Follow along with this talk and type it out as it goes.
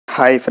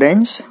Hi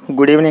friends,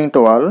 good evening to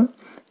all.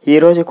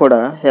 ఈరోజు కూడా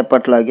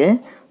ఎప్పట్లాగే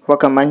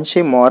ఒక మంచి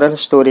మోరల్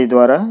స్టోరీ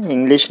ద్వారా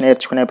ఇంగ్లీష్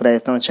నేర్చుకునే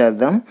ప్రయత్నం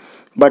చేద్దాం.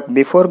 But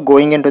before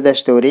going in to the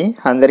story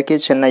అందరికీ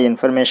చిన్న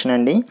ఇన్ఫర్మేషన్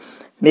అండి.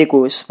 మీకు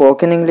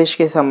స్పోకెన్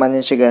ఇంగ్లీష్కి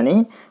సంబంధించి కానీ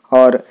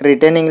ఆర్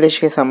రిటర్న్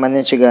ఇంగ్లీష్కి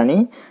సంబంధించి కానీ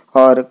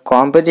ఆర్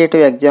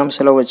కాంపిటేటివ్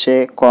ఎగ్జామ్స్లో వచ్చే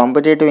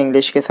కాంపిటేటివ్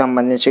ఇంగ్లీష్కి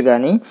సంబంధించి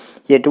కానీ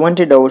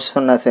ఎటువంటి డౌట్స్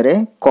ఉన్నా సరే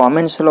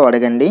కామెంట్స్లో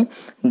అడగండి.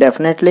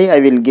 Definitely I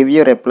will give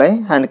you reply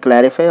and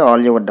clarify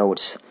all your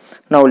doubts.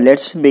 Now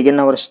let's begin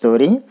our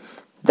story.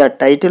 The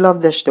title of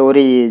the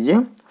story is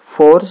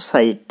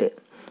Foresight.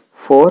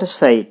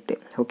 Foresight.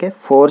 Okay,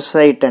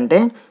 foresight అంటే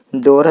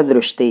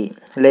దూరదృష్టి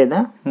లేదా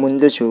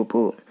ముందు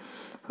చూపు.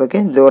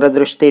 ఓకే,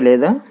 దూరదృష్టి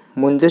లేదా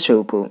ముందు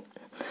చూపు.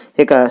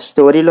 ఇక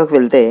స్టోరీలోకి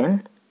వెళ్తే,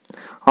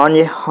 on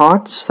a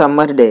hot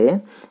summer day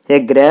a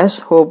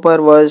grasshopper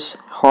was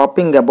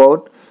hopping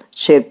about,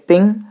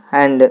 chirping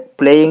and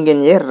playing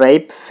in a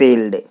ripe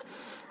field.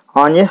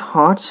 On a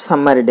hot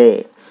summer day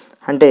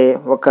అంటే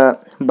ఒక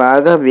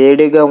బాగా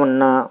వేడిగా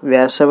ఉన్న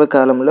వేసవి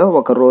కాలంలో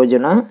ఒక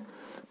రోజున,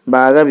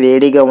 బాగా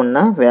వేడిగా ఉన్న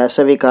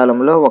వేసవి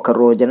కాలంలో ఒక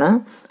రోజున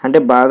అంటే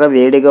బాగా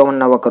వేడిగా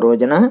ఉన్న ఒక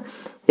రోజున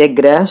ఏ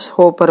gross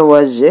hopper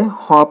was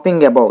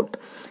hopping about.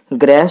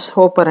 Gross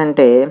hopper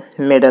అంటే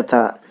మిడత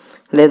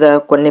లేదా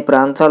కొన్ని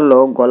ప్రాంతాల్లో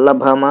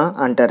గొల్లభామ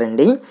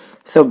అంటారండి.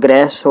 So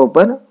gross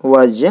hopper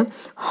was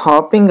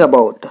hopping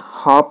about.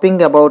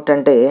 Hopping about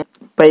అంటే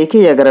పైకి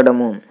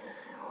ఎగరడము.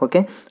 ఓకే,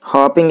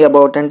 హాపింగ్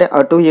అబౌట్ అంటే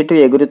అటు ఇటు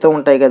ఎగురుతూ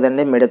ఉంటాయి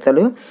కదండి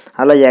మిడతలు,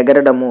 అలా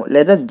ఎగరడము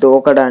లేదా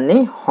దూకడాన్ని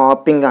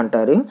హాపింగ్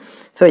అంటారు.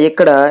 సో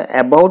ఇక్కడ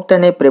అబౌట్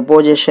అనే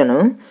ప్రిపోజిషన్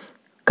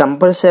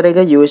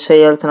కంపల్సరీగా యూజ్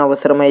చేయాల్సిన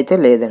అవసరం అయితే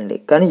లేదండి,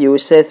 కానీ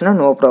యూజ్ చేసినా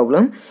no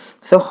problem.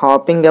 So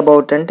hopping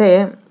about అంటే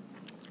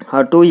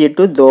అటు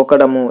ఇటు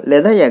దూకడము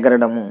లేదా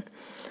ఎగరడము.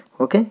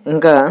 ఓకే,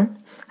 ఇంకా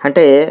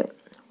అంటే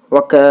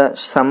ఒక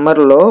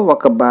సమ్మర్లో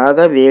ఒక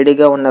బాగా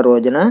వేడిగా ఉన్న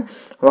రోజున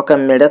ఒక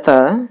మిడత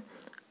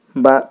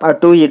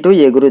అటు ఇటు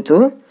ఎగురుతూ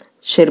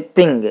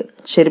చిర్పింగ్.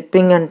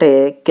 చిర్పింగ్ అంటే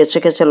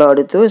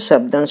కిచకిచలాడుతూ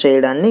శబ్దం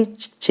చేయడాన్ని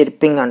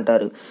చిర్పింగ్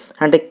అంటారు.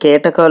 అంటే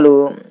కీటకాలు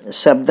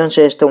శబ్దం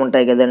చేస్తూ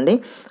ఉంటాయి కదండి,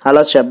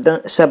 అలా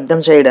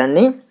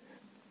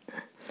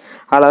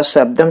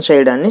శబ్దం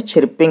చేయడాన్ని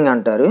చిర్పింగ్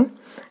అంటారు.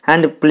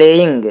 అండ్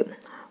ప్లేయింగ్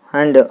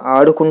అండ్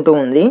ఆడుకుంటూ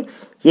ఉంది.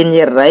 In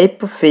a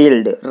ripe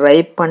field.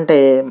 Ripe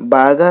అంటే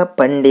బాగా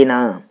పండిన.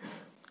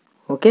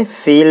 ఓకే,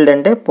 ఫీల్డ్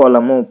అంటే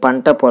పొలము,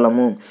 పంట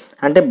పొలము.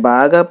 అంటే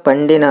బాగా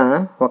పండిన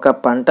ఒక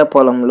పంట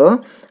పొలంలో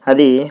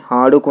అది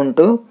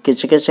ఆడుకుంటూ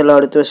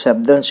కిచకిచలాడుతూ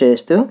శబ్దం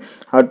చేస్తూ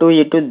అటు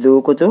ఇటు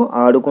దూకుతూ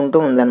ఆడుకుంటూ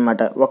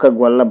ఉందన్నమాట ఒక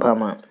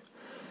Gollabhama.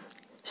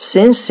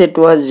 Since it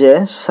was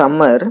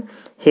summer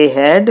he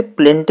had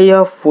plenty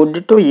of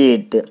food to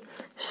eat.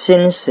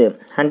 Since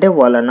అంటే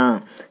వలన,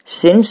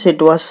 సిన్స్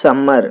ఇట్ వాజ్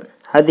సమ్మర్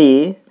అది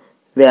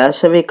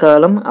వేసవి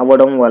కాలం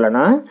అవడం వలన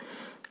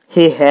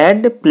he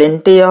had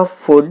plenty of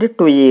food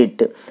to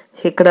eat.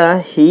 ఇక్కడ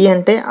హీ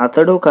అంటే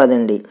అతడు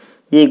కాదండి,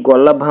 ఈ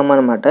గొల్లభామ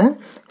అనమాట.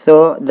 సో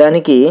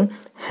దానికి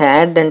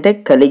హ్యాడ్ అంటే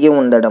కలిగి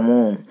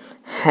ఉండడము.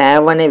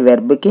 హ్యావ్ అనే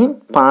వెర్బ్కి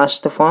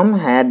పాస్ట్ ఫామ్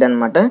హ్యాడ్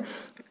అనమాట,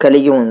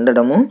 కలిగి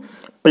ఉండడము.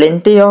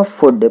 Plenty of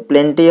food,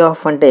 plenty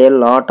of అంటే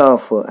లాట్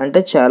ఆఫ్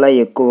అంటే చాలా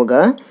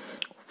ఎక్కువగా.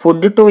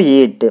 ఫుడ్ టు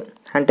ఈట్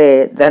అంటే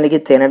దానికి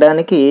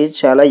తినడానికి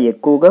చాలా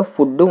ఎక్కువగా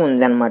ఫుడ్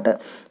ఉందన్నమాట.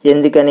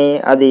 ఎందుకని,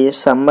 అది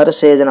సమ్మర్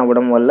సీజన్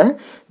అవ్వడం వల్ల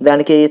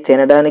దానికి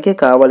తినడానికి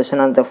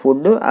కావలసినంత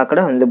ఫుడ్ అక్కడ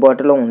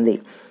అందుబాటులో ఉంది.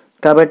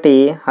 కాబట్టి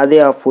అది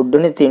ఆ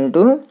ఫుడ్ని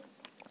తింటూ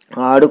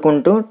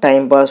ఆడుకుంటూ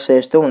టైంపాస్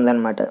చేస్తూ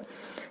ఉందన్నమాట.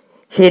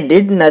 He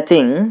did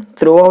nothing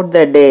through out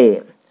the day.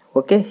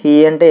 Okay, he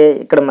అంటే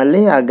ఇక్కడ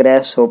మళ్ళీ ఆ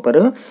గ్రాస్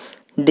హోపర్.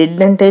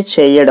 డిడ్ అంటే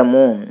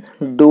చేయడము,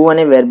 డూ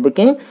అనే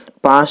వెర్బ్కి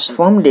పాస్ట్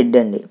ఫామ్ డిడ్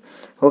అండి.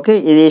 ఓకే,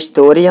 ఇది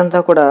స్టోరీ అంతా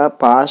కూడా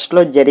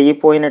పాస్ట్లో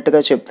జరిగిపోయినట్టుగా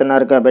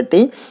చెప్తున్నారు కాబట్టి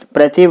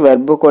ప్రతి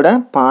వెర్బ్ కూడా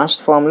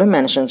పాస్ట్ ఫామ్లో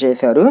మెన్షన్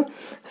చేశారు.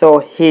 So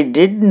he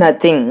did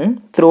nothing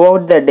through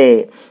out the day.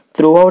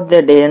 Through out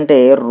the day అంటే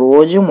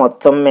రోజు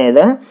మొత్తం మీద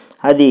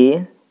అది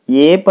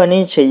ఏ పని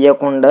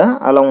చెయ్యకుండా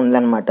అలా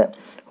ఉందన్నమాట.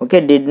 ఓకే,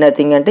 డిడ్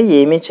నథింగ్ అంటే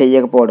ఏమీ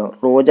చెయ్యకపోవడం,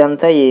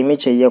 రోజంతా ఏమీ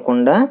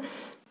చెయ్యకుండా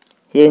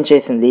ఏం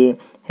చేసింది,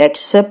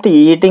 except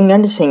eating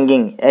and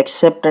singing.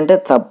 Except అంటే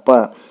తప్ప,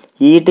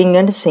 ఈటింగ్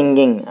అండ్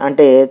సింగింగ్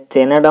అంటే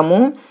తినడము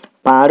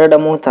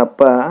పాడడము తప్ప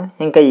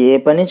ఇంకా ఏ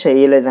పని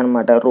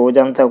చేయలేదన్నమాట.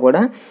 రోజంతా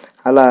కూడా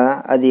అలా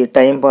అది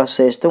టైం పాస్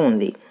చేస్తూ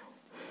ఉంది.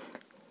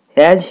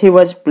 As he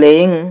was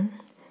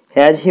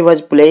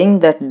playing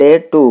that day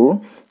to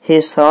he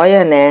saw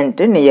N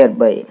ant near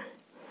by.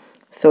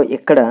 So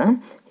ఇక్కడ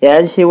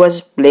యాజ్ హీ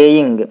వాజ్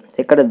ప్లేయింగ్,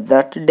 ఇక్కడ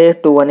దట్ డే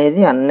టు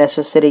అనేది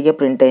అన్నెసెసరీగా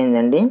ప్రింట్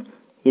అయిందండి.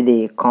 ఇది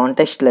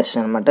కాంటెక్స్ట్ లెస్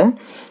అనమాట.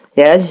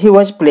 యాజ్ హీ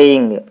వాజ్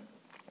ప్లేయింగ్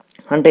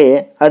అంటే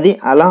అది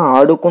అలా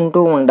ఆడుకుంటూ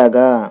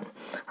ఉండగా,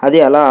 అది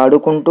అలా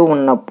ఆడుకుంటూ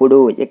ఉన్నప్పుడు,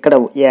 ఇక్కడ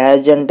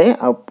యాజ్ అంటే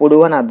అప్పుడు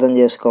అని అర్థం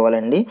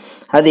చేసుకోవాలండి.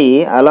 అది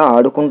అలా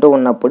ఆడుకుంటూ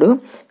ఉన్నప్పుడు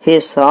he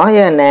saw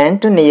N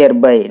ant near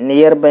by.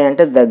 Near by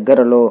అంటే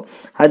దగ్గరలో,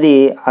 అది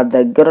ఆ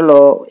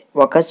దగ్గరలో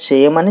ఒక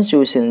చీమని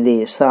చూసింది.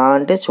 సా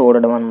అంటే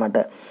చూడడం అనమాట.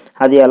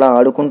 అది అలా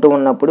ఆడుకుంటూ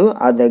ఉన్నప్పుడు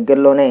ఆ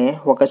దగ్గరలోనే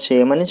ఒక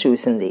చీమని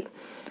చూసింది.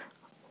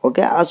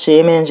 ఓకే, ఆ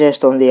చీమ ఏం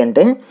చేస్తుంది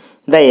అంటే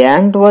the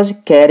ant was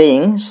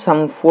carrying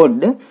some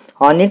food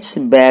on it's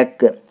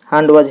back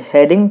and was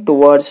heading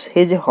towards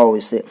his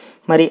house.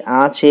 మరి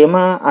ఆ చీమ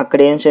అక్కడ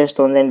ఏం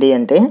చేస్తుందండి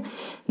అంటే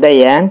the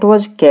ant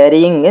was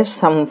carrying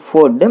some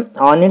food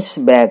on it's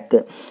back.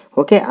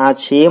 Okay, ఆ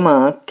చీమ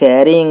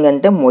క్యారియింగ్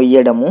అంటే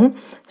మొయ్యడము,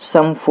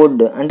 సమ్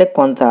ఫుడ్ అంటే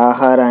కొంత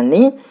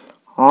ఆహారాన్ని,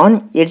 ఆన్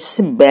ఇట్స్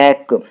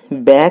బ్యాక్,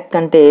 బ్యాక్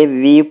అంటే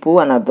వీపు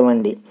అని అర్థం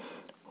అండి.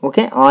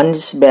 ఓకే, ఆన్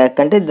ఇట్స్ బ్యాక్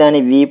అంటే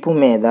దాని వీపు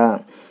మీద.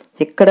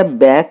 ఇక్కడ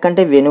బ్యాక్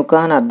అంటే వెనుక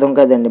అని అర్థం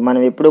కదండి,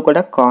 మనం ఎప్పుడు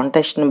కూడా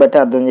కాంటెక్స్ట్ని బట్టి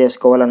అర్థం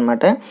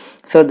చేసుకోవాలన్నమాట.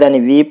 సో దాని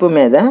వీపు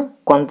మీద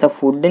కొంత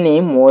ఫుడ్ని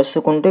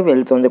మోసుకుంటూ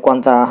వెళ్తుంది,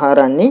 కొంత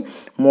ఆహారాన్ని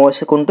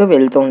మోసుకుంటూ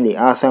వెళ్తుంది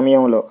ఆ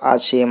సమయంలో ఆ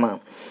చీమ.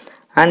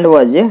 And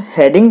was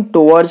heading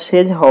towards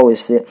his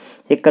house.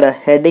 ఇక్కడ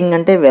హెడింగ్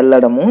అంటే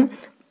వెళ్ళడము,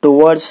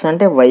 టువర్డ్స్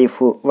అంటే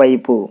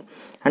వైపు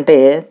అంటే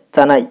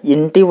తన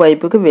ఇంటి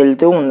వైపుకి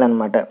వెళ్తూ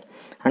ఉందన్నమాట.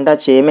 అంటే ఆ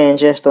చీమ ఏం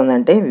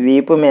చేస్తుందంటే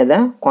వీపు మీద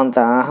కొంత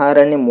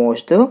ఆహారాన్ని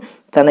మోస్తూ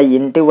తన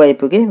ఇంటి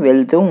వైపుకి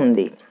వెళ్తూ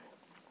ఉంది.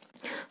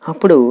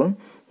 అప్పుడు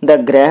the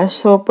gross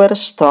hopper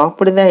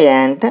stopped the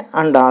ant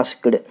and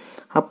asked.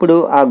 అప్పుడు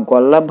ఆ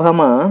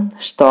గొల్లభామ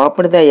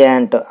స్టాప్డ్ ద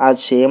యాంట్, ఆ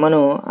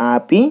చీమను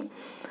ఆపి,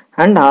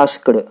 అండ్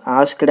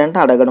ఆస్క్డ్ అంటే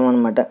అడగడం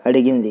అనమాట,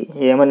 అడిగింది.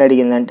 ఏమని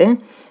అడిగిందంటే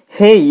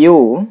hey you,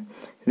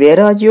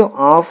 where are you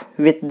of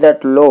with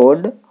that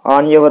load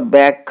on your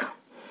back.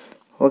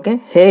 Okay,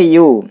 hey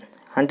you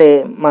అంటే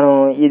మనం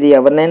ఇది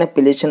ఎవరినైనా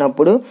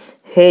పిలిచినప్పుడు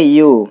హే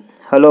యూ,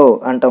 హలో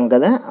అంటాం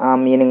కదా, ఆ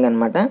మీనింగ్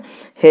అనమాట.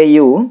 Hey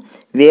you,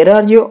 where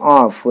are you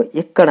of.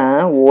 ఇక్కడ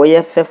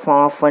ఓఎఫ్ఎఫ్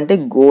ఆఫ్ అంటే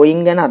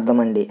గోయింగ్ అని అర్థం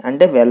అండి,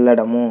 అంటే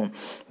వెళ్ళడము.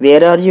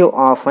 వేర్ ఆర్ యూ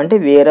ఆఫ్ అంటే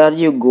వేర్ ఆర్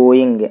యూ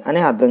గోయింగ్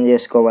అని అర్థం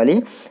చేసుకోవాలి.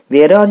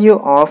 Where are you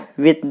of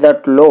with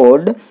that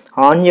load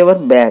on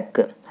your back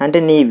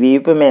అంటే నీ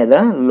వీపు మీద,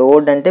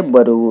 లోడ్ అంటే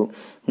బరువు,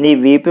 నీ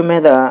వీపు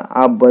మీద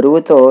ఆ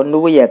బరువుతో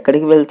నువ్వు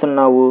ఎక్కడికి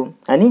వెళ్తున్నావు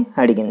అని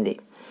అడిగింది.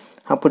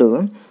 అప్పుడు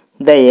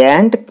the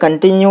ant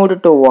continued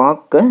to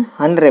walk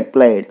and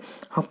replied.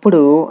 అప్పుడు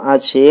ఆ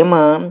చీమ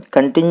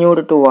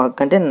కంటిన్యూడ్ టు వాక్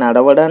అంటే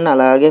నడవడాన్ని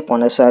అలాగే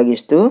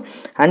కొనసాగిస్తూ,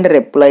 అండ్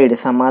రిప్లైడ్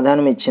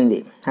సమాధానం ఇచ్చింది.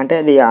 అంటే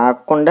అది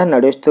ఆగకుండా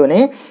నడుస్తూనే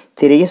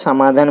తిరిగి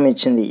సమాధానం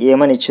ఇచ్చింది.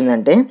 ఏమని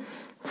ఇచ్చిందంటే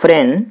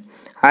friend,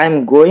 I'm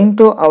going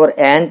to our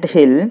ant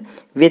hill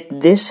with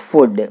this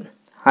food.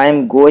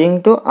 I'm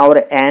going to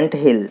our ant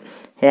hill.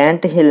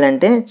 Ant hill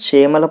అంటే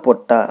చీమల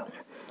పుట్ట.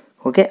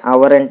 ఓకే,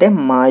 అవర్ అంటే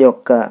మా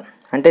యొక్క,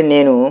 అంటే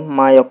నేను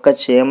మా యొక్క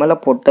చీమల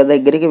పుట్ట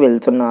దగ్గరికి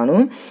వెళ్తున్నాను.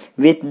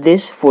 విత్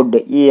దిస్ ఫుడ్,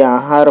 ఈ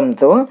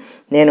ఆహారంతో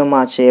నేను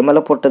మా చీమల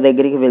పుట్ట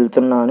దగ్గరికి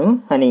వెళ్తున్నాను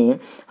అని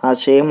ఆ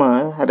చీమ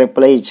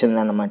రిప్లై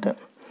ఇచ్చిందన్నమాట.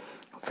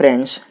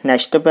 ఫ్రెండ్స్,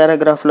 నెక్స్ట్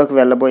పారాగ్రాఫ్లోకి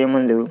వెళ్ళబోయే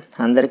ముందు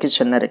అందరికీ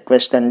చిన్న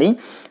రిక్వెస్ట్ అండి.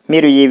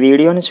 మీరు ఈ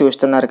వీడియోని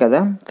చూస్తున్నారు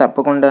కదా,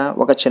 తప్పకుండా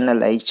ఒక చిన్న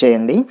లైక్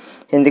చేయండి.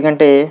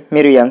 ఎందుకంటే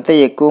మీరు ఎంత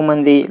ఎక్కువ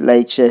మంది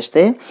లైక్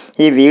చేస్తే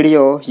ఈ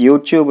వీడియో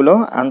యూట్యూబ్లో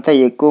అంత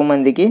ఎక్కువ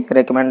మందికి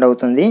రికమెండ్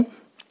అవుతుంది.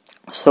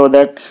 సో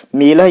దట్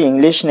మీలో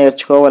ఇంగ్లీష్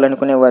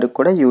నేర్చుకోవాలనుకునే వారికి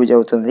కూడా యూజ్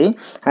అవుతుంది.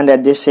 And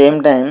at the same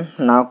time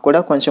నాకు కూడా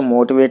కొంచెం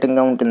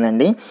మోటివేటింగ్గా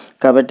ఉంటుందండి.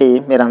 కాబట్టి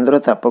మీరందరూ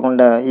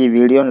తప్పకుండా ఈ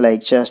వీడియోని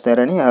లైక్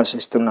చేస్తారని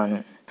ఆశిస్తున్నాను.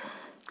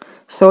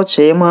 సో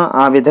చీమ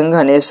ఆ విధంగా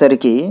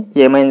అనేసరికి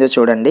ఏమైందో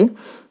చూడండి.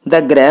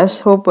 The gross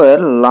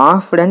hopper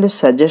laughed and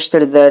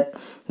suggested that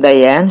the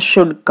ant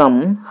should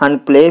come and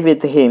play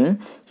with him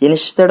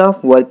instead of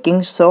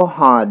working so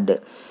hard.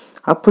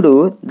 అప్పుడు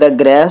ద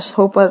గ్రాస్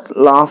హోపర్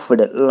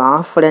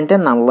లాఫ్డ్ అంటే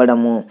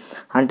నవ్వడము,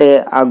 అంటే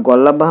ఆ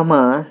గొల్లభామ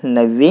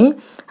నవ్వి,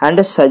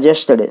 అండ్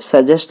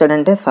సజెస్టెడ్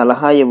అంటే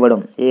సలహా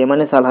ఇవ్వడం.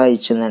 ఏమని సలహా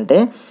ఇచ్చిందంటే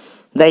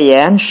the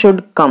ant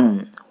should come.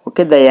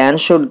 Okay, the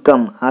ant should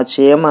come, ఆ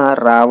చీమ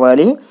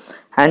రావాలి,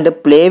 and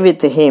play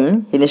with him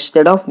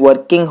instead of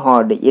working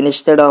hard.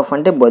 Instead of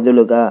అంటే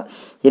బదులుగా,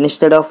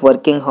 ఇన్స్టెడ్ ఆఫ్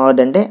వర్కింగ్ హార్డ్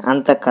అంటే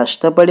అంత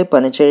కష్టపడి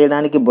పని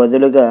చేయడానికి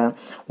బదులుగా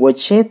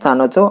వచ్చి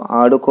తనతో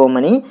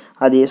ఆడుకోమని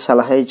అది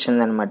సలహా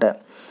ఇచ్చిందనమాట.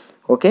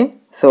 ఓకే,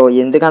 సో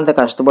ఎందుకు అంత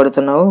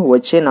కష్టపడుతున్నావు,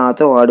 వచ్చి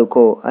నాతో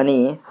ఆడుకో అని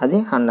అది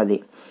అన్నది.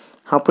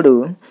 అప్పుడు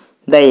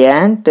ద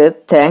యాంట్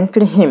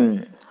థ్యాంక్డ్ హిమ్.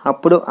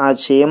 అప్పుడు ఆ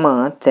చీమ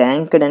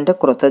థ్యాంక్డ్ అంటే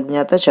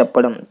కృతజ్ఞత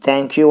చెప్పడం,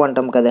 థ్యాంక్ యూ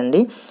అంటాం కదండి,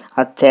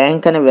 ఆ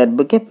థ్యాంక్ అనే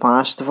వెర్బ్కి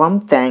పాస్ట్ ఫామ్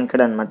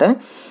థ్యాంక్డ్ అనమాట.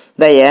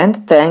 The ant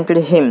thanked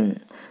him.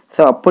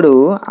 So అప్పుడు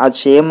ఆ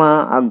చీమ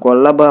ఆ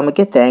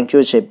గొల్లభామకి థ్యాంక్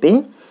యూ చెప్పి,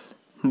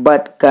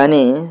 బట్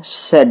కానీ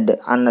సెడ్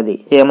అన్నది.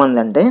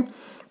 ఏమందంటే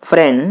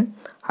friend,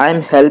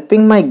 I'm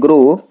helping my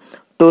group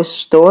two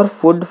store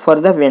food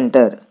for the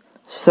winter,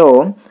 so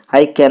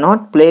I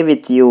cannot play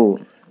with you.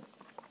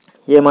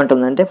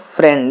 ఏమంటుందంటే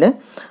friend,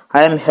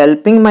 I'm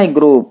helping my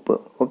group.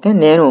 Okay,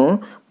 నేను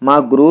మా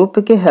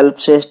గ్రూప్కి హెల్ప్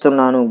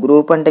చేస్తున్నాను.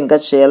 గ్రూప్ అంటే ఇంకా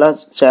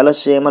చాలా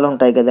చీమలు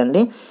ఉంటాయి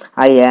కదండి,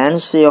 ఆ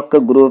యాంట్స్ యొక్క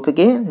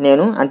గ్రూప్కి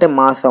నేను, అంటే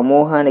మా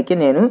సమూహానికి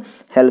నేను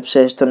హెల్ప్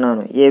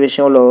చేస్తున్నాను. ఏ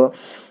విషయంలో?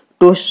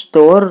 To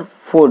store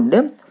food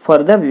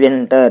for the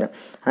winter,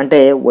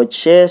 అంటే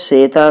వచ్చే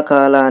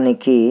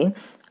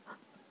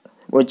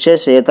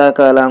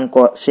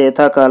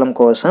శీతాకాలం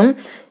కోసం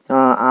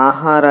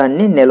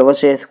ఆహారాన్ని నిల్వ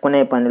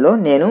చేసుకునే పనిలో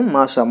నేను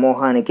మా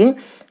సమూహానికి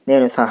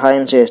నేను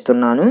సహాయం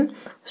చేస్తున్నాను.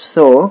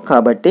 సో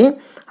కాబట్టి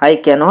I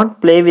cannot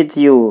play with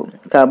you,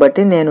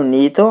 కాబట్టి నేను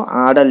నీతో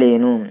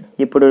ఆడలేను,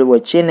 ఇప్పుడు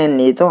వచ్చి నేను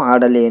నీతో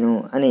ఆడలేను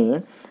అని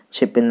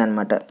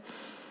చెప్పిందనమాట.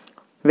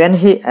 When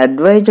he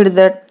advised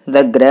that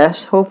the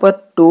grasshopper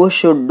too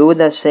should do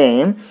the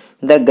same,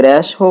 the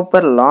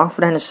grasshopper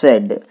laughed and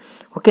said,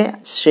 okay,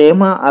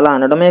 చీమ అలా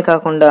అనడమే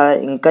కాకుండా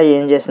ఇంకా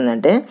ఏం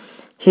చేసిందంటే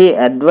హీ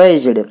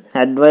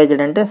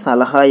అడ్వైజ్డ్ అంటే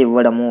సలహా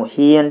ఇవ్వడము.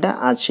 హీ అంటే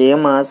ఆ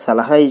చీమ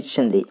సలహా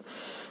ఇచ్చింది.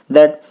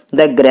 That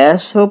the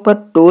grasshopper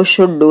two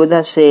should do the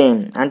same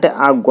అంటే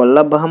ఆ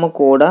గొల్లభామ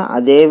కూడా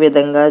అదే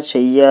విధంగా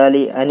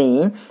చెయ్యాలి అని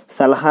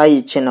సలహా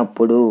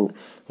ఇచ్చినప్పుడు,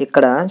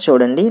 ఇక్కడ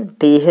చూడండి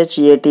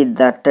THAT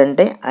దట్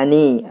అంటే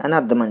అని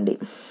అర్థమండి.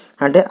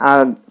 అంటే ఆ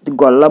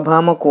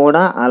గొల్లభామ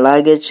కూడా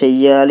అలాగే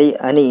చెయ్యాలి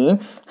అని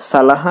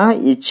సలహా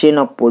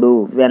ఇచ్చినప్పుడు,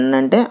 వెన్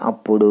అంటే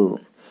అప్పుడు,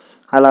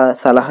 అలా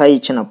సలహా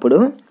ఇచ్చినప్పుడు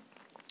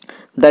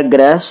the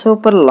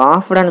grasshopper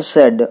laughed and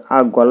said, ఆ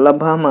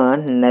గొల్లభామ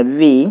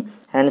నవ్వి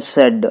అండ్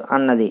సెడ్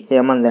అన్నది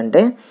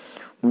ఏమందంటే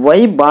వై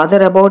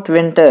బాదర్ అబౌట్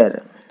వింటర్,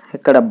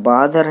 ఇక్కడ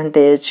బాదర్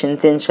అంటే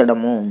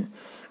చింతించడము,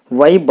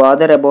 why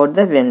bother about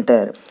the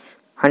winter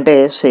అంటే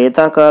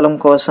శీతాకాలం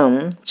కోసం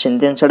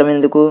చింతించడం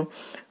ఎందుకు.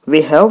 We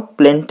have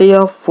plenty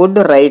of food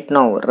right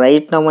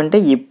now అంటే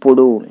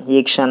ఇప్పుడు, ఈ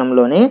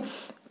క్షణంలోనే.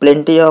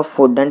 ప్లెంటీ ఆఫ్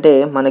ఫుడ్ అంటే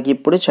మనకి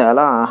ఇప్పుడు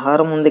చాలా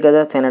ఆహారం ఉంది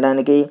కదా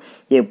తినడానికి,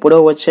 ఎప్పుడో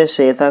వచ్చే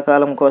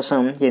శీతాకాలం కోసం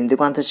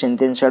ఎందుకు అంత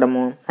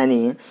చింతించడము అని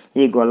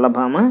ఈ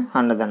గొల్లభామ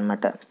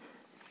అన్నదన్నమాట.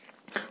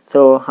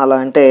 సో అలా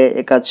అంటే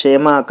ఇక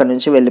చీమ అక్కడి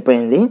నుంచి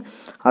వెళ్ళిపోయింది.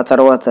 ఆ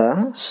తర్వాత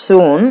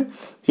soon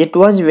it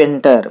was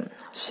winter,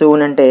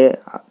 soon అంటే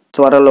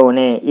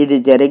త్వరలోనే, ఇది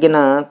జరిగిన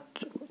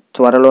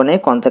త్వరలోనే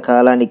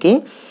కొంతకాలానికి.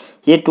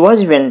 It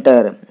was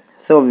winter,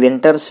 so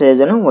winter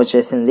season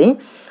వచ్చేసింది.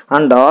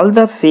 And all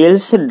the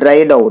fields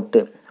dried out,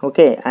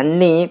 okay,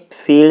 అన్ని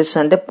ఫీల్డ్స్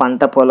అంటే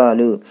పంట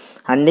పొలాలు,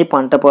 అన్ని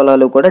పంట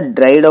పొలాలు కూడా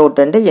డ్రైడ్ అవుట్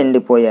అంటే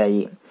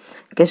ఎండిపోయాయి.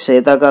 ఓకే,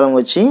 శీతాకాలం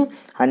వచ్చి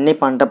అన్ని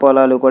పంట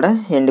పొలాలు కూడా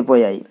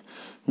ఎండిపోయాయి.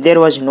 There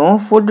was no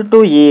food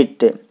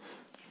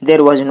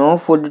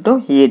to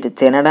eat,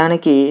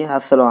 తినడానికి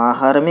అసలు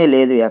ఆహారమే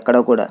లేదు ఎక్కడ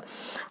కూడా.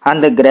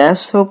 And the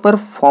grasshopper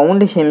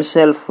found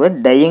himself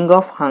dying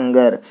of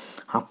hunger,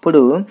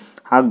 అప్పుడు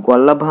ఆ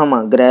గొల్లభామ,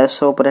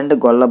 గ్రాస్హోపర్ అంటే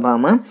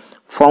Gollabhama,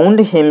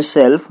 found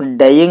himself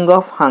dying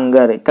of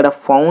hunger, ఇక్కడ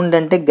ఫౌండ్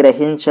అంటే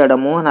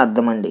గ్రహించడము అని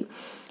అర్థమండి.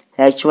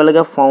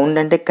 యాక్చువల్గా ఫౌండ్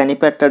అంటే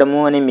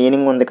కనిపెట్టడము అనే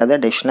మీనింగ్ ఉంది కదా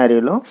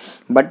డిక్షనరీలో,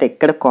 బట్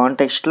ఇక్కడ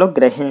కాంటెక్స్ట్లో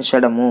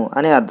గ్రహించడము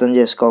అని అర్థం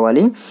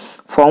చేసుకోవాలి.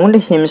 ఫౌండ్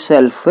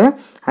హిమ్సెల్ఫ్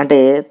అంటే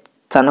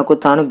తనకు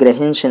తాను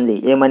గ్రహించింది,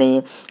 ఏమని,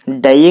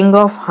 డయింగ్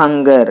ఆఫ్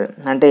హంగర్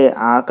అంటే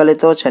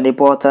ఆకలితో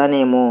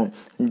చనిపోతానేమో,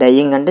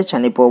 డయింగ్ అంటే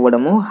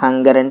చనిపోవడము,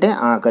 హంగర్ అంటే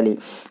ఆకలి,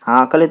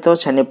 ఆకలితో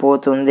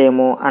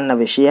చనిపోతుందేమో అన్న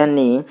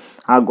విషయాన్ని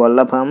ఆ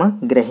గొల్లభామ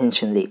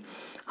గ్రహించింది.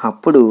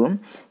 అప్పుడు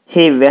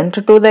he went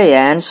to the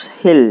ants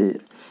hill,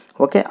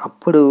 okay,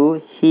 అప్పుడు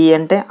హీ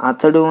అంటే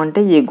అతడు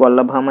అంటే ఈ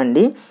గొల్లభామ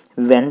అండి,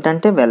 వెంట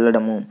అంటే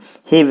వెళ్ళడము.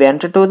 He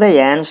went to the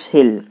ants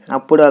hill,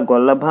 అప్పుడు ఆ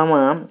గొల్లభామ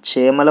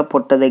చీమల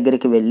పుట్ట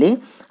దగ్గరికి వెళ్ళి,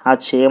 ఆ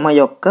చీమ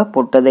యొక్క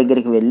పుట్ట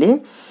దగ్గరికి వెళ్ళి,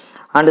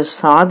 and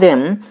saw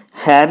them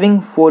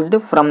having food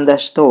from the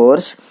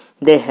stores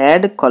they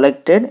had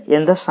collected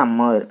in the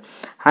summer.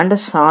 And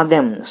saw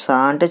them, సా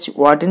అంటే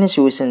వాటిని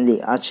చూసింది,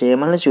 ఆ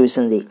చీమలను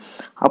చూసింది.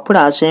 అప్పుడు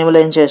ఆ చీమలు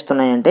ఏం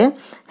చేస్తున్నాయంటే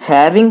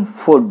హ్యావింగ్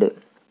ఫుడ్,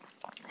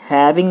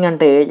 హ్యావింగ్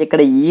అంటే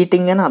ఇక్కడ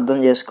ఈటింగ్ అని అర్థం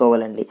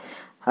చేసుకోవాలండి,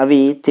 అవి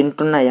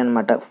తింటున్నాయి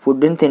అన్నమాట,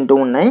 ఫుడ్ని తింటూ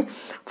ఉన్నాయి.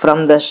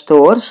 From the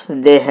stores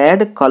they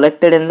had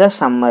collected in the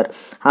summer,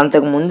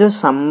 అంతకుముందు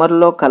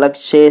సమ్మర్లో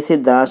కలెక్ట్ చేసి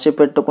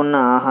దాచిపెట్టుకున్న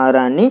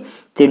ఆహారాన్ని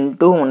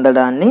తింటూ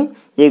ఉండడాన్ని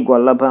ఈ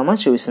గొల్లభామ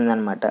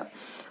చూసిందనమాట.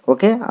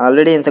 ఓకే,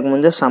 ఆల్రెడీ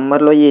ఇంతకుముందు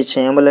సమ్మర్లో ఈ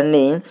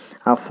చీమలన్నీ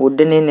ఆ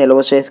ఫుడ్ని నిల్వ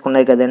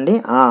చేసుకున్నాయి కదండి,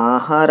 ఆ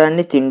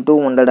ఆహారాన్ని తింటూ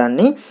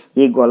ఉండడాన్ని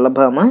ఈ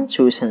గొల్లభామ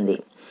చూసింది.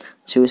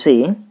 చూసి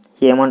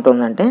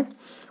ఏమంటుందంటే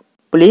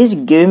please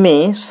give me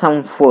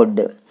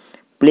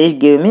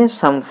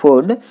some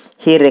food,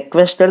 he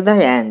requested the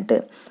ant.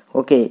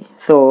 Okay,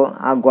 so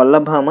ఆ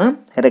గొల్లభామ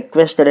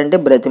రిక్వెస్టెడ్ అంటే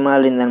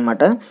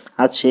బ్రతిమాలిందనమాట,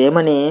 ఆ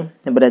చీమని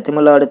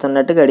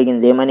బ్రతిమలాడుతున్నట్టుగా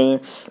అడిగింది, ఏమని,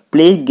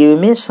 please give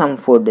me some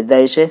food,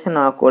 దయచేసి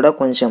నాకు కూడా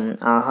కొంచెం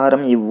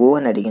ఆహారం ఇవ్వు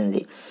అని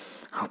అడిగింది.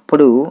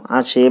 అప్పుడు ఆ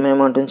చీమ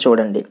ఏమంటుంది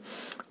చూడండి,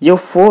 యు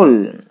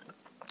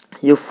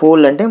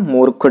ఫూల్ అంటే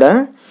మూర్ఖుడా,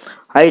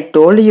 I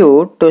told you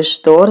to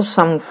store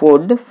some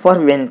food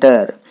for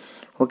winter.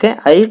 Okay,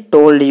 I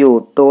told you,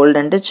 told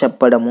అంటే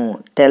చెప్పడము,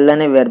 టెల్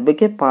అనే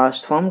వెర్బ్కి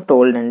పాస్ట్ ఫామ్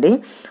టోల్డ్ అండి.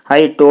 ఐ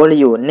టోల్డ్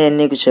యూ, నేను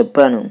నీకు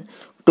చెప్పాను.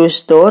 To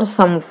store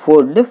some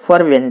food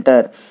for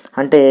winter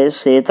అంటే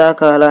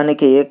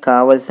శీతాకాలానికి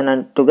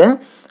కావలసినట్టుగా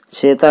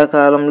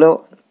శీతాకాలంలో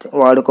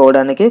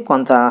వాడుకోవడానికి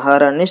కొంత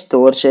ఆహారాన్ని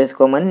స్టోర్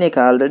చేసుకోమని నీకు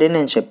ఆల్రెడీ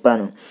నేను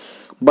చెప్పాను.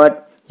 But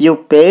you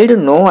paid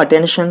no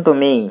attention to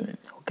me.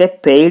 Okay,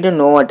 paid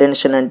no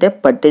attention అంటే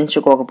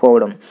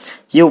పట్టించుకోకపోవడం.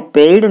 You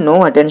paid no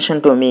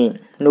attention to me,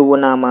 నువ్వు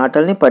నా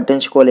మాటల్ని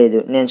పట్టించుకోలేదు,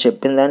 నేను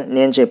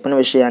చెప్పిన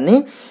విషయాన్ని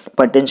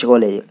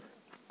పట్టించుకోలేదు.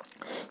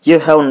 You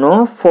have no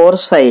four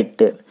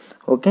site.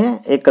 Okay,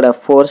 ఇక్కడ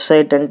ఫోర్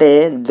సైట్ అంటే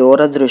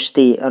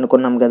దూరదృష్టి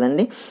అనుకున్నాం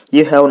కదండి.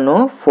 You have no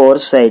four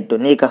site,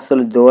 నీకు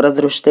అసలు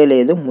దూరదృష్టే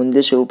లేదు,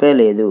 ముందు చూపే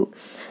లేదు.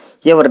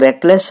 Your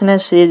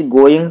recklessness is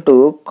going to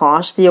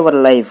cost your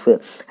life.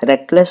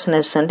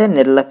 Recklessness అంటే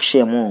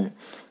నిర్లక్ష్యము.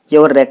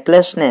 యువర్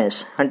రెక్లెస్నెస్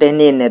అంటే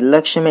నీ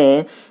నిర్లక్ష్యమే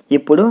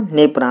ఇప్పుడు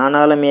నీ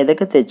ప్రాణాల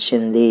మీదకి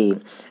తెచ్చింది.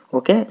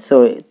 Okay, so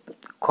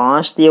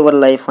cost your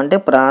life అంటే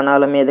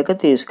ప్రాణాల మీదకి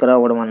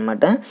తీసుకురావడం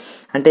అనమాట.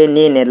 అంటే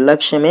నీ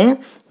నిర్లక్ష్యమే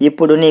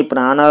ఇప్పుడు నీ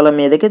ప్రాణాల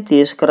మీదకి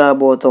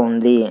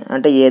తీసుకురాబోతోంది.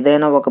 అంటే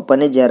ఏదైనా ఒక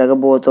పని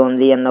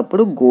జరగబోతోంది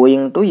అన్నప్పుడు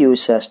గోయింగ్ టు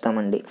యూజ్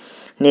చేస్తామండి.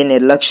 నీ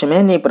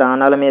నిర్లక్ష్యమే నీ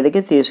ప్రాణాల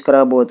మీదకి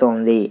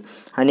తీసుకురాబోతోంది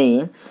అని.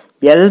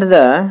 ఎల్డ్ the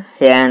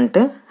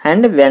ant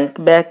and went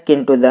back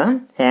in to the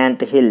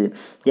ant hill.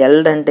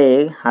 ఎల్డ్ అంటే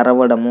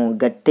అరవడము,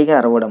 గట్టిగా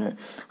అరవడము.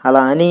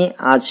 అలా అని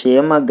ఆ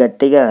చీమ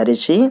గట్టిగా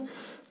అరిచి,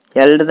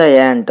 ఎల్డ్ ద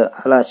యాంట్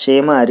అలా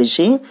చీమ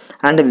అరిచి,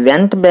 and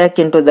went back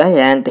in to the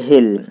ant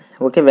hill.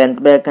 Okay, went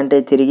back అంటే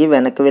తిరిగి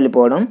వెనక్కి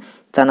వెళ్ళిపోవడం,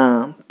 తన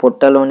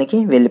పుట్టలోనికి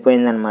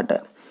వెళ్ళిపోయిందనమాట.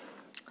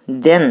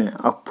 దెన్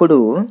అప్పుడు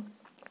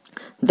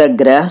the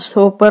gross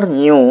hopper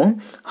new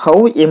how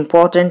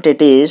important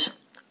it is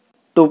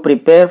to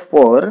prepare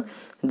for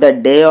the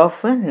day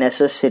of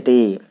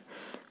necessity.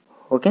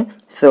 Okay,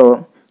 so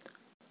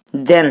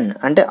then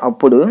అంటే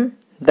అప్పుడు,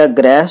 ద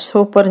గ్రాస్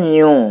హోపర్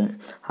న్యూ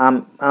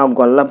ఆ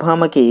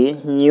గొల్లభామకి,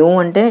 new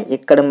అంటే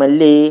ఇక్కడ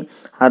మళ్ళీ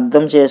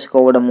అర్థం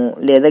చేసుకోవడము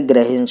లేదా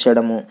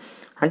గ్రహించడము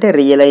అంటే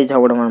రియలైజ్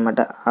అవ్వడం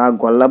అనమాట. ఆ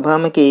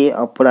గొల్లభామకి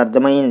అప్పుడు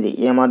అర్థమైంది.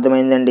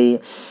 ఏమర్థమైందండి?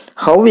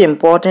 How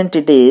important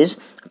it is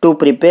to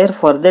prepare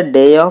for the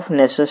day of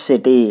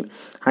necessity.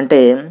 అంటే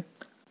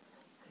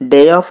డే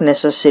ఆఫ్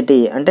నెసెసిటీ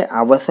అంటే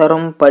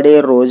అవసరం పడే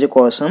రోజు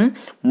కోసం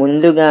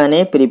ముందుగానే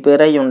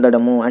ప్రిపేర్ అయి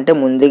ఉండడము, అంటే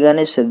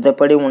ముందుగానే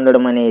సిద్ధపడి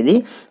ఉండడం అనేది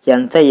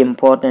ఎంత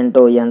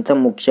ఇంపార్టెంటో, ఎంత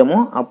ముఖ్యమో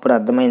అప్పుడు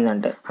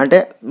అర్థమైందంట. అంటే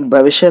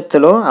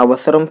భవిష్యత్తులో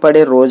అవసరం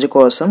పడే రోజు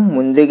కోసం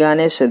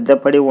ముందుగానే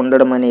సిద్ధపడి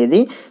ఉండడం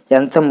అనేది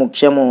ఎంత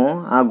ముఖ్యమో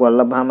ఆ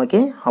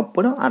గొల్లభామకి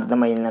అప్పుడు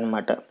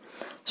అర్థమైందనమాట.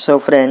 So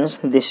friends,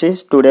 this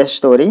is today's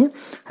story.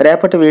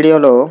 రేపటి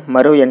వీడియోలో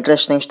మరో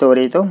ఇంట్రెస్టింగ్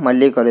స్టోరీతో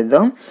మళ్ళీ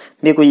కలుద్దాం.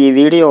 మీకు ఈ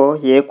వీడియో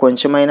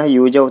కొంచెమైనా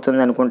యూజ్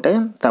అవుతుంది అనుకుంటే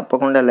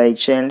తప్పకుండా లైక్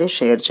చేయండి,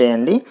 షేర్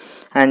చేయండి.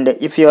 And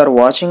if you are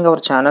watching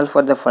our channel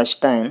for the first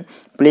time,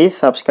 please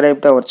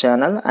subscribe to our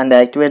channel and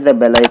activate the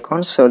bell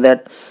icon so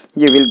that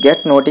you will get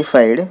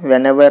notified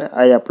whenever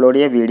I upload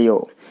a video.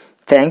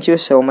 Thank you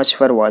so much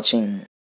for watching.